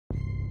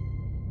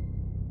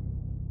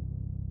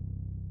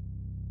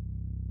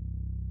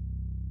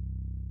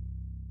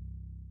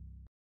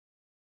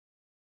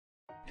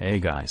Hey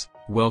guys,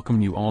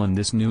 welcome you all in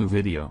this new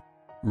video.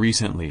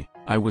 Recently,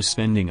 I was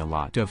spending a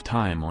lot of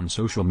time on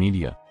social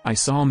media. I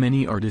saw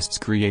many artists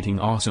creating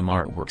awesome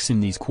artworks in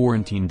these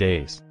quarantine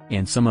days,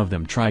 and some of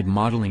them tried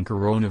modeling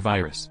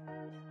coronavirus.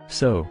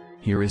 So,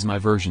 here is my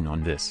version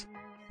on this.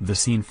 The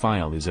scene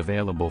file is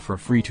available for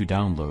free to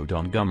download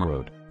on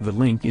Gumroad, the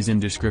link is in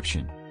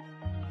description.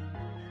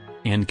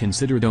 And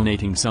consider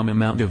donating some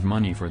amount of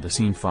money for the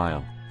scene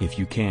file, if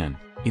you can.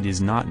 It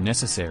is not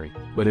necessary,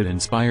 but it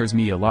inspires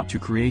me a lot to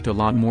create a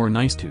lot more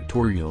nice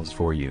tutorials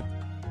for you.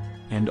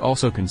 And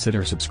also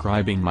consider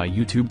subscribing my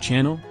YouTube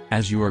channel,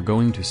 as you are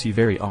going to see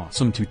very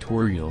awesome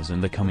tutorials in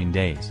the coming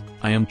days.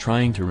 I am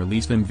trying to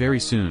release them very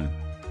soon.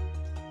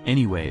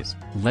 Anyways,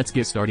 let's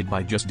get started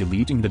by just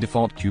deleting the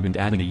default cube and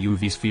adding a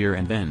UV sphere,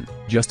 and then,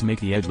 just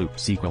make the edge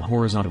loops equal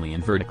horizontally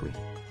and vertically.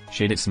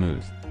 Shade it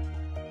smooth.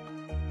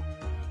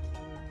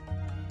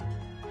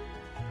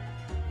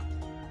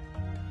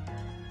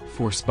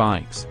 For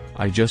spikes,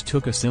 I just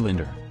took a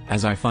cylinder,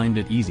 as I find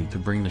it easy to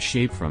bring the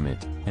shape from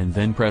it, and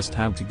then press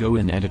tab to go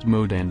in edit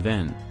mode, and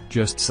then,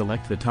 just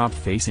select the top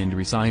face and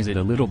resize it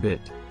a little bit.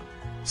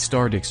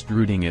 Start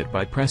extruding it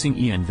by pressing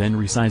E and then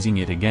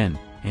resizing it again,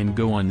 and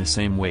go on the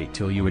same way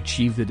till you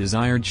achieve the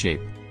desired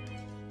shape.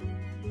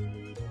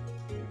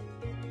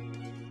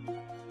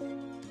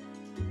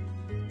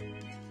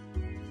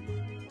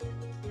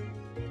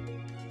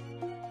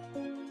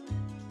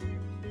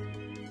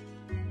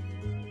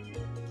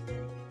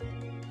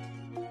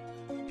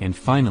 And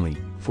finally,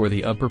 for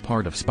the upper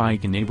part of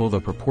spike, enable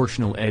the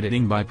proportional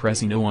editing by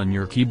pressing O on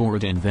your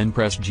keyboard and then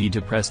press G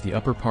to press the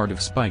upper part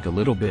of spike a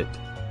little bit.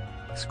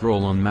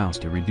 Scroll on mouse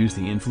to reduce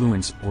the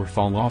influence or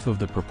fall off of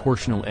the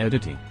proportional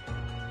editing.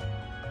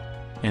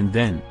 And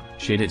then,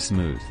 shade it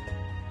smooth.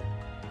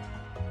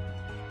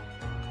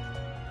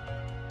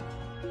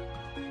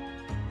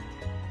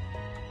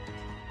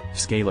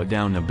 Scale it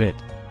down a bit.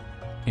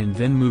 And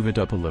then move it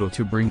up a little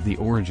to bring the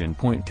origin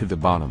point to the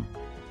bottom.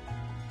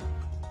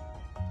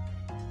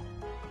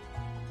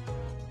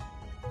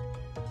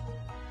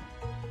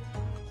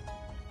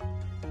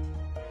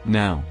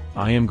 Now,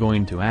 I am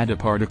going to add a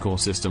particle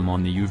system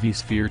on the UV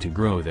sphere to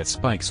grow the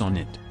spikes on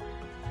it.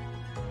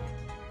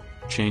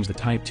 Change the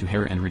type to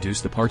hair and reduce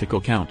the particle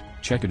count,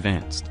 check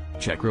advanced,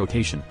 check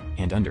rotation,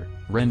 and under,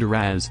 render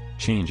as,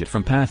 change it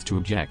from path to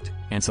object,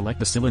 and select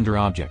the cylinder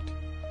object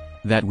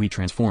that we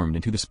transformed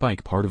into the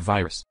spike part of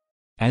virus.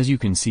 As you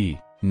can see,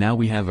 now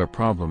we have a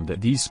problem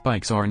that these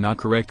spikes are not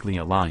correctly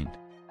aligned.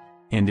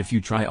 And if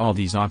you try all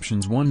these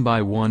options one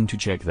by one to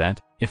check that,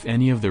 if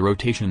any of the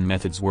rotation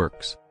methods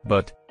works,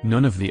 but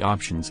none of the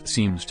options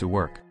seems to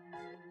work.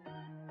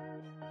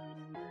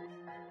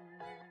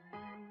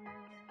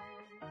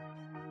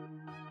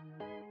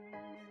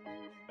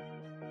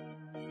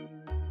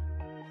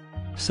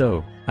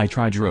 So, I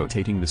tried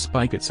rotating the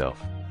spike itself,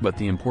 but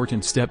the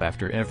important step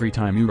after every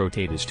time you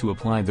rotate is to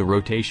apply the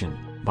rotation,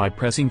 by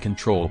pressing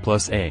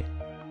Ctrl+A.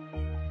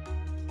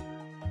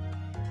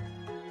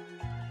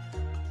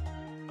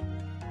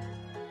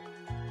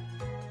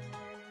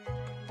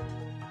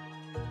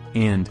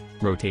 And,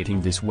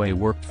 rotating this way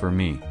worked for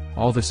me.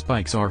 All the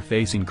spikes are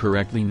facing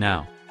correctly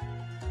now.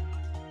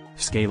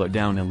 Scale it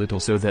down a little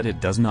so that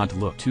it does not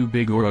look too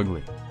big or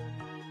ugly.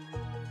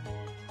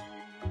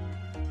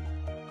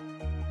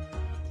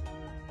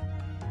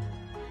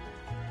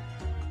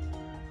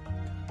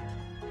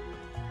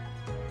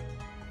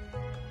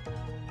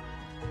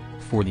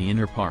 For the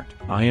inner part,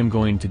 I am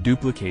going to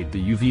duplicate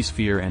the UV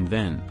sphere and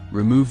then,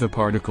 remove the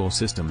particle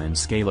system and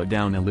scale it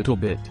down a little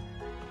bit.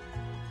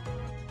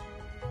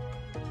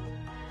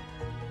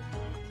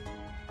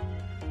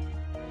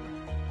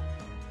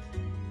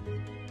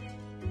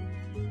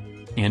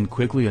 And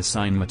quickly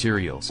assign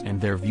materials and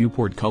their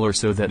viewport color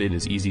so that it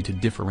is easy to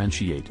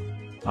differentiate.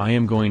 I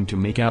am going to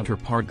make outer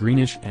part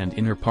greenish and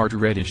inner part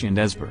reddish, and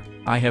as per,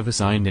 I have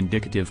assigned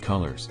indicative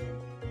colors.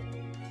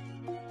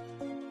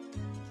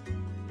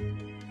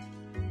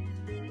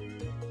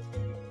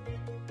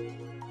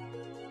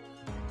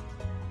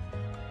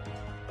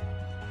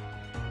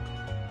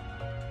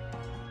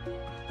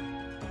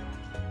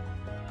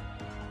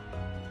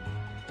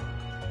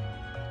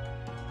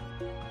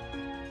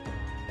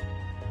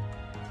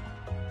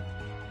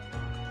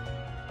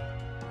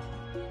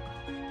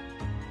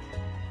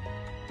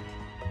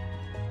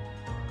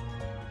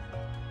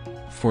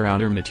 For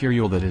outer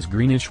material that is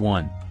greenish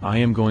one, I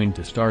am going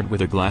to start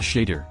with a glass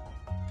shader.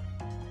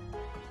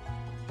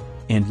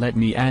 And let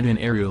me add an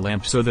area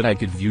lamp so that I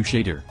could view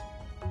shader.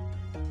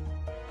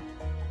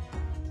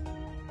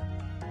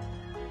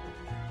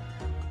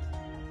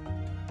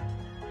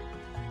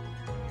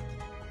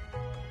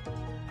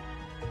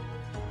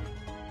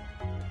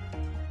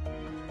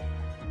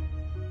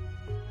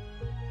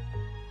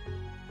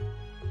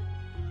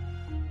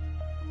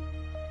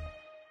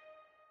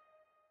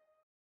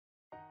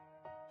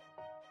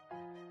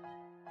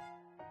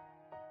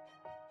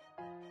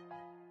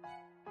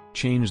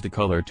 Change the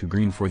color to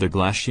green for the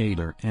glass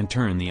shader and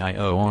turn the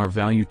IOR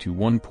value to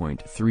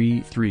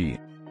 1.33.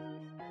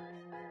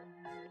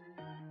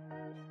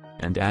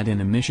 And add an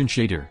emission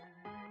shader.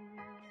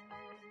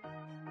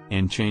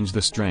 and change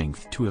the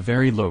strength to a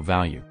very low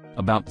value,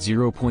 about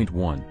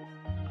 0.1.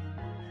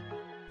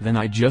 Then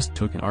I just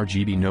took an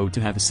RGB node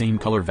to have the same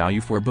color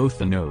value for both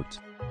the nodes,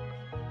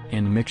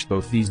 and mixed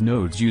both these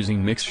nodes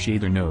using Mix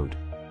Shader node.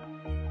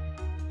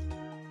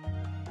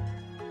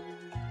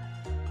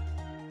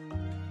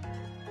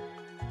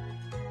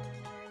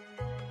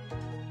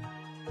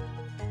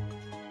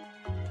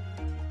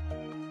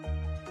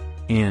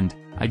 And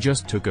I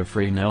just took a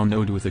Fresnel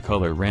node with a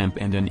color ramp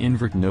and an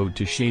invert node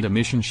to shade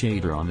emission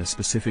shader on a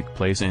specific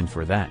place, and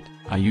for that,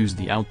 I used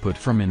the output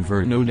from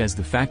invert node as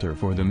the factor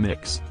for the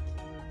mix.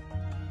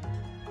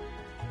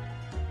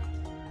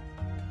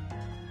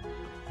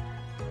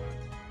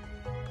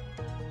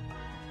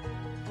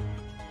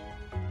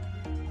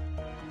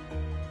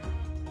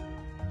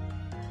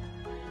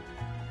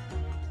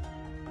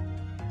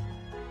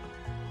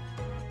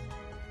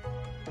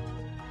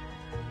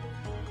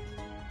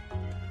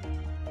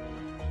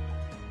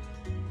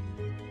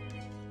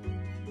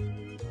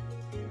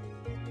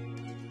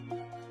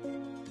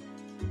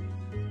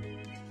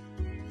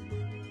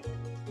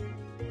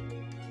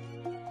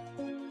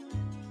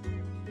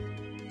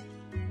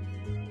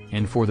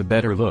 And for the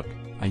better look,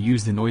 I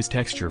use the noise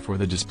texture for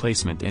the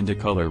displacement and a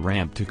color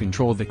ramp to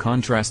control the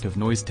contrast of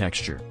noise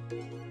texture.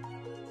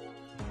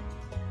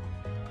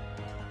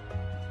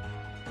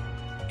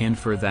 And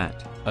for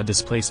that, a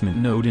displacement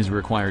node is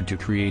required to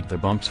create the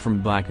bumps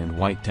from black and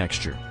white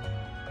texture.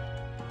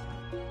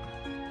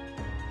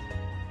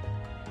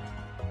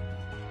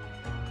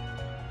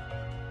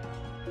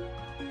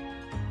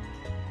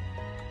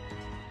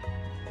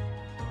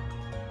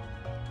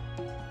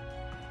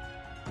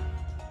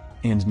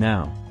 And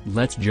now,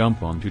 let's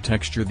jump on to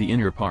texture the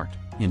inner part,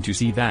 and to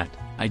see that,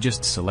 I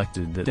just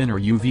selected the inner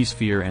UV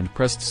sphere and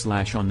pressed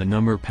slash on the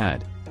number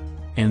pad.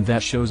 And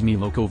that shows me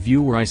local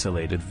view or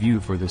isolated view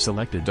for the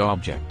selected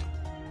object.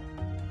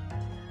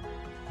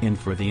 And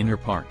for the inner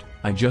part,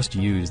 I just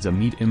used a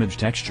meat image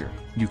texture.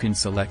 You can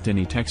select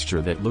any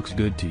texture that looks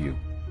good to you.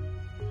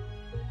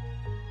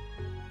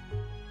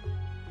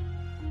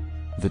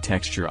 The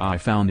texture I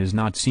found is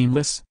not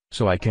seamless,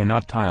 so I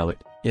cannot tile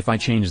it. If I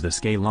change the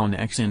scale on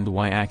X and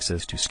Y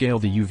axis to scale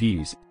the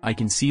UVs, I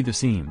can see the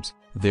seams.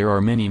 There are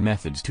many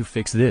methods to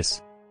fix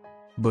this,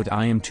 but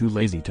I am too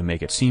lazy to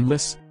make it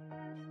seamless.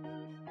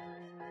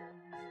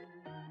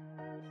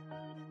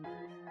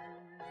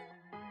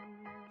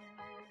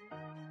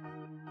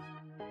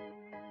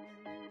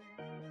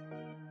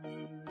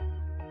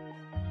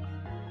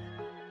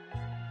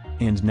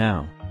 And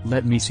now,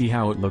 let me see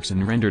how it looks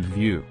in rendered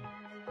view.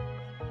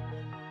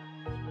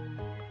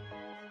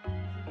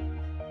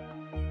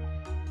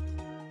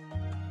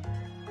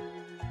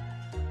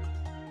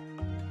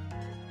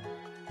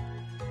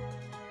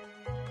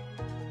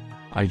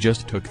 I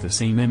just took the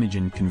same image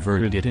and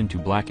converted it into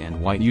black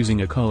and white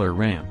using a color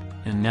ramp,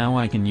 and now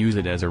I can use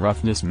it as a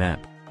roughness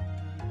map.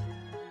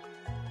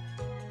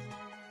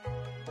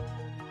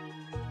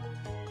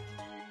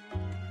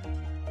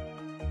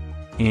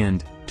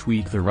 And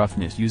tweak the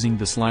roughness using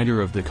the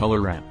slider of the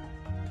color ramp.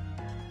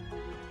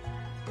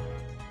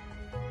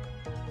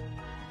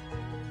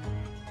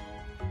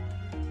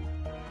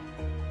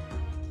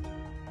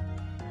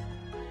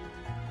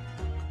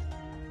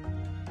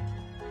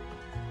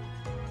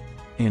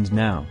 And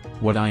now,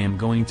 what I am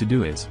going to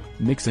do is,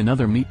 mix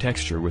another meat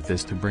texture with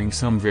this to bring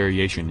some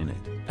variation in it,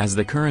 as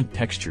the current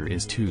texture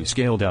is too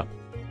scaled up.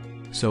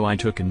 So I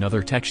took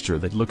another texture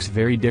that looks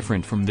very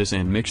different from this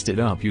and mixed it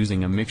up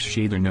using a Mix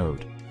Shader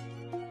node.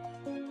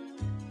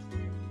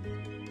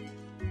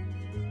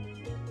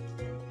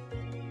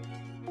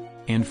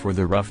 And for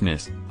the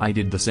roughness, I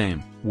did the same,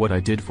 what I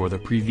did for the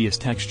previous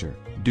texture,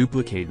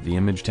 duplicate the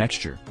image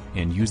texture,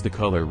 and use the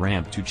color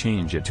ramp to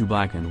change it to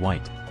black and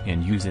white,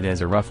 and use it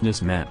as a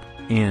roughness map.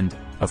 And,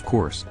 of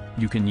course,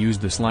 you can use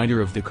the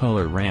slider of the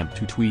color ramp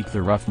to tweak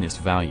the roughness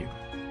value.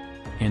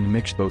 And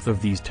mix both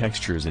of these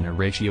textures in a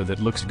ratio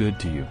that looks good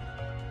to you.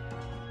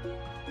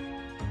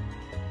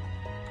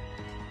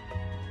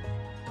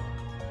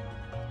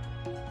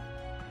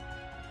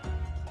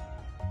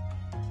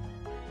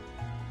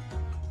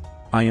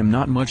 I am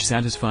not much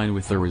satisfied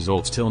with the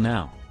results till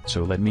now,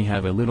 so let me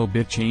have a little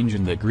bit change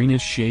in the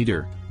greenish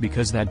shader,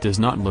 because that does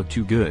not look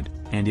too good,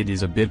 and it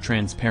is a bit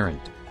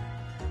transparent.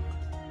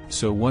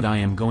 So what I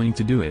am going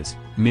to do is,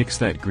 mix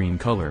that green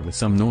color with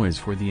some noise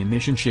for the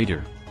emission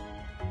shader.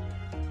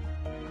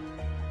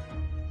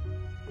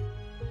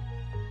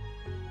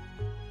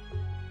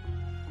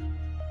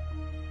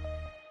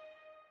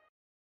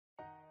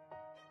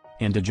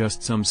 And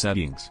adjust some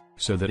settings,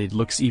 so that it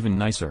looks even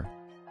nicer.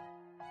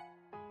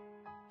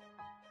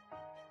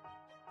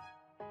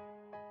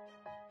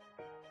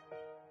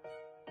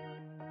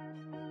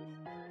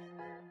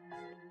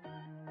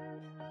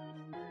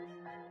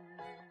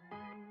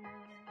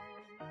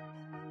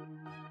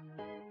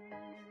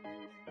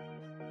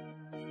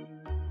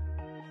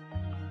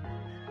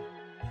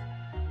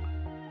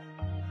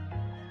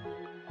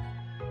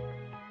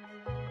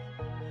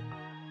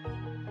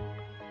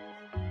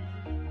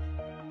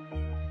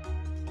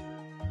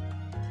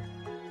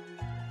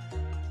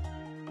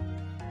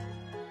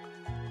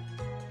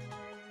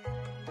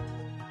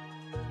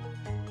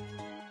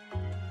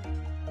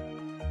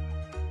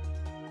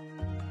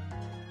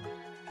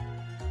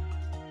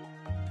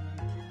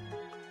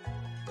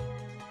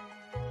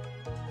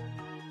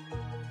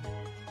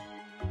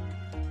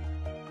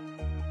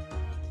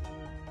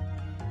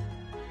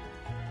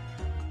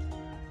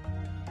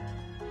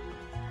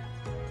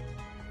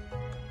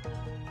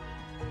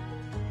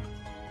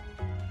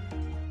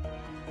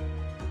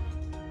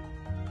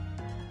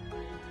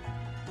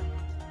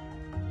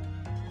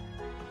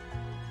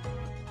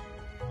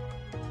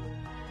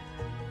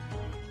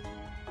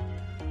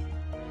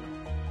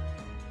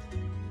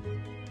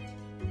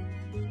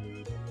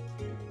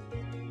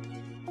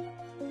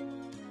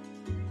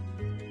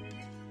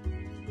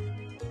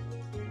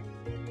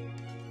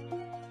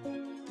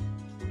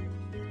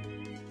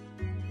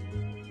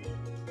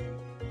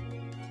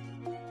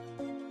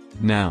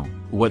 Now,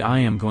 what I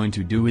am going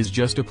to do is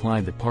just apply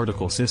the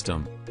particle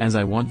system, as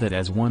I want that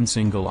as one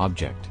single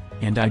object,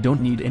 and I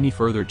don't need any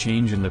further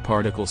change in the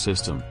particle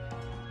system.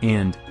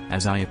 And,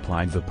 as I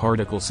applied the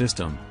particle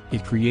system,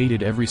 it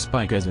created every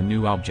spike as a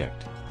new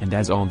object, and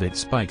as all that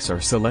spikes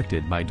are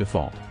selected by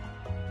default.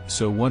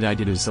 So what I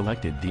did is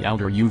selected the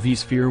outer UV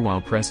sphere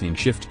while pressing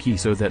Shift key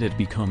so that it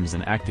becomes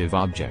an active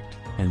object,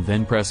 and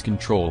then press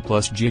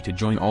Ctrl+J to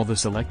join all the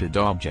selected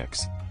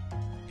objects.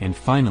 And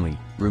finally,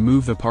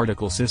 remove the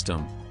particle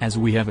system, as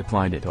we have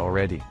applied it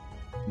already.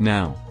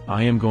 Now,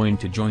 I am going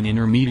to join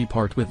intermediate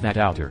part with that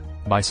outer,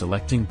 by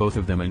selecting both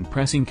of them and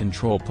pressing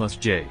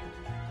Ctrl+J.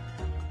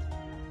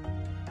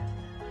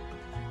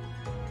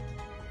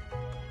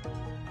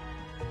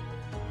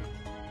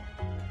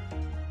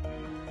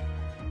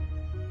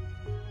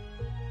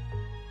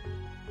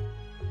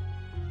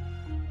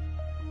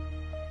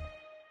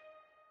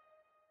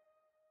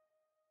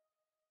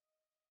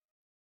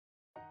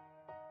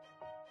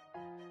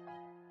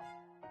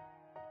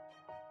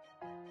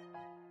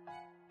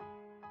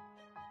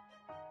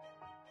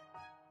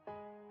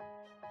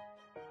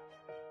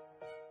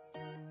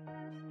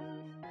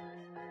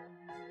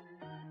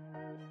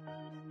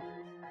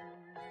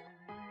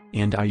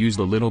 And I used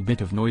a little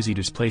bit of noisy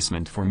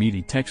displacement for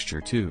meaty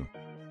texture too.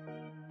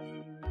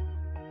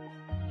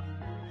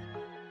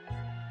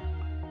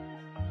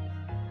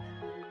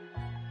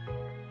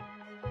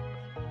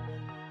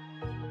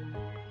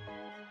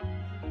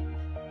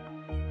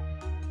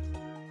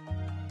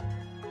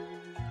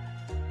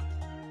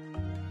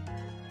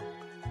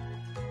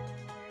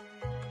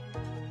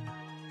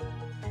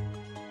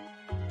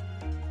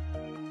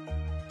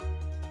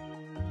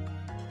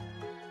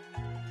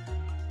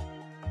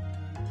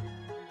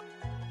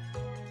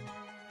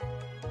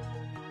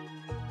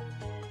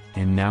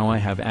 And now I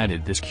have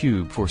added this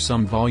cube for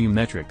some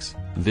volumetrics.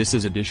 This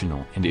is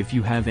additional, and if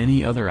you have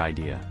any other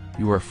idea,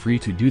 you are free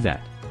to do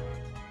that.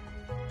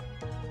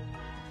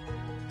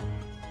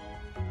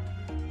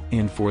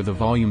 And for the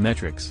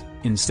volumetrics,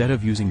 instead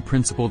of using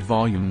principled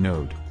volume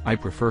node, I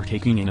prefer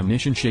taking an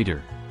emission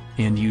shader,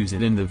 and use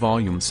it in the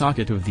volume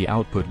socket of the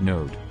output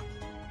node.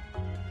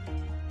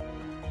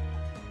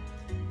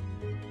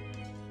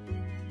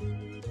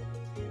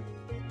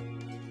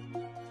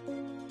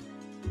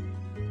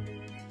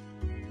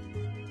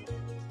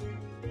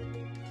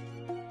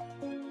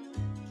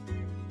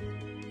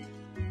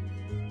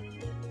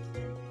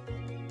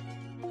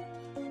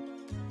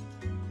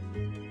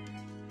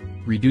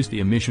 Reduce the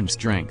emission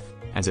strength,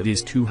 as it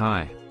is too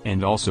high,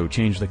 and also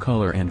change the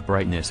color and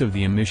brightness of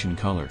the emission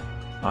color.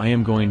 I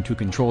am going to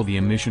control the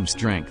emission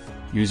strength,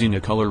 using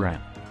a color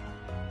ramp.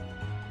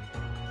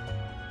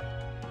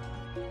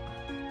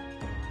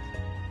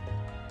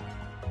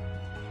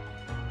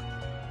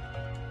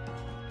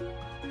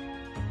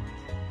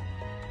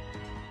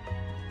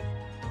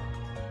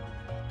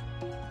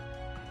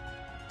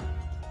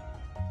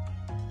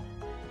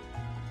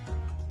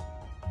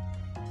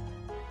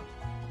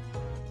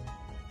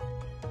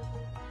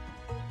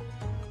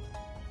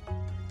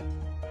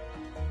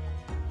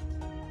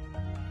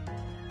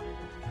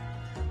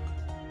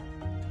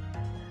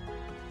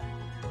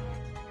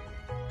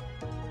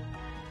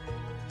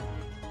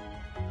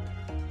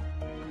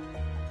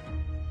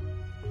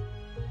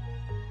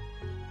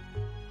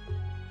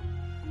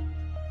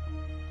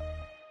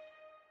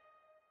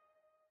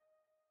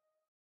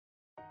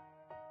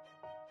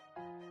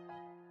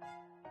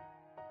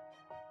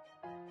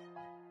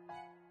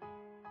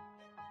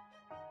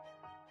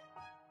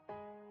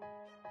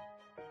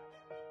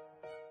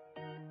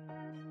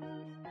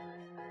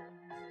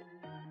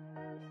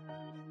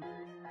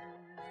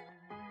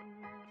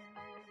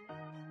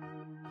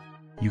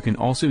 You can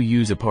also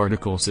use a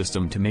particle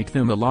system to make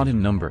them a lot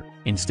in number,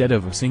 instead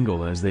of a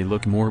single, as they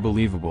look more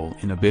believable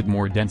in a bit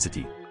more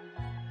density.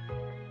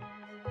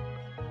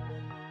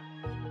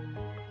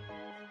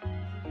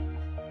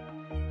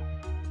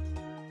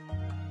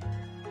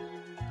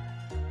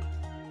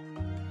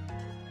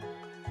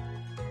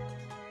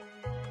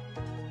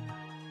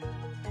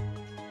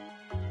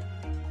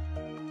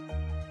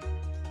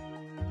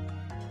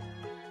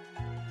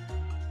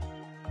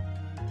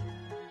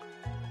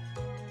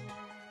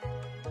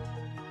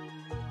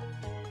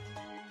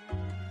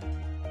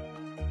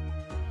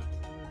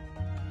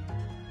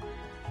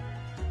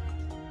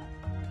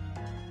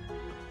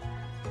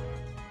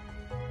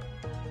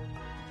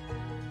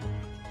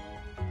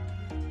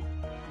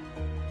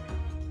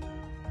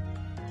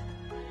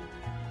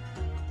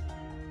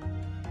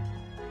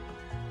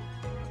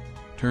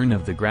 Turn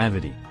of the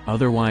gravity,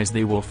 otherwise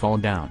they will fall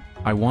down.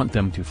 I want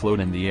them to float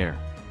in the air.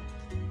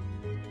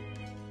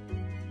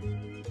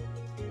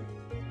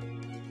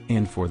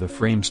 And for the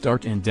frame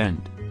start and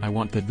end, I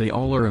want that they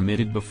all are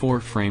emitted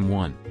before frame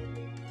 1.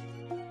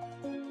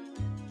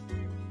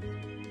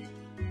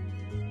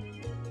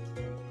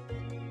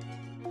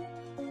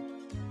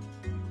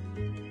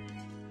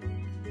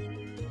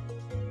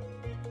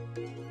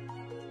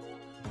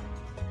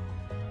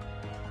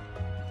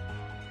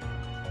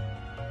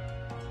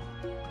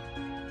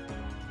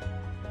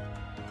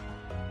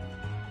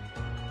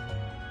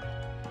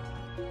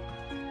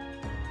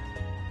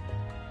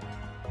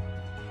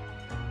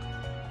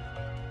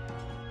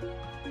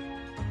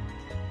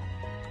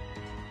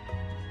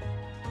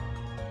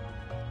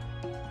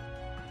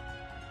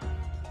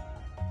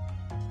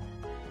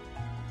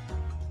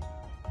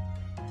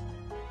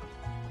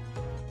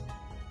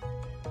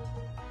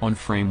 On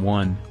frame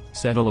 1,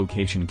 set a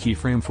location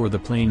keyframe for the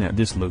plane at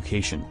this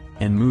location,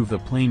 and move the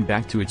plane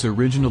back to its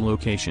original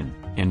location,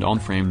 and on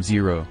frame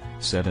 0,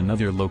 set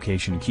another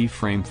location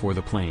keyframe for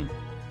the plane.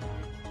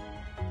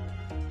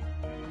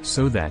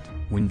 So that,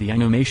 when the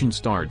animation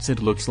starts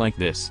it looks like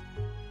this.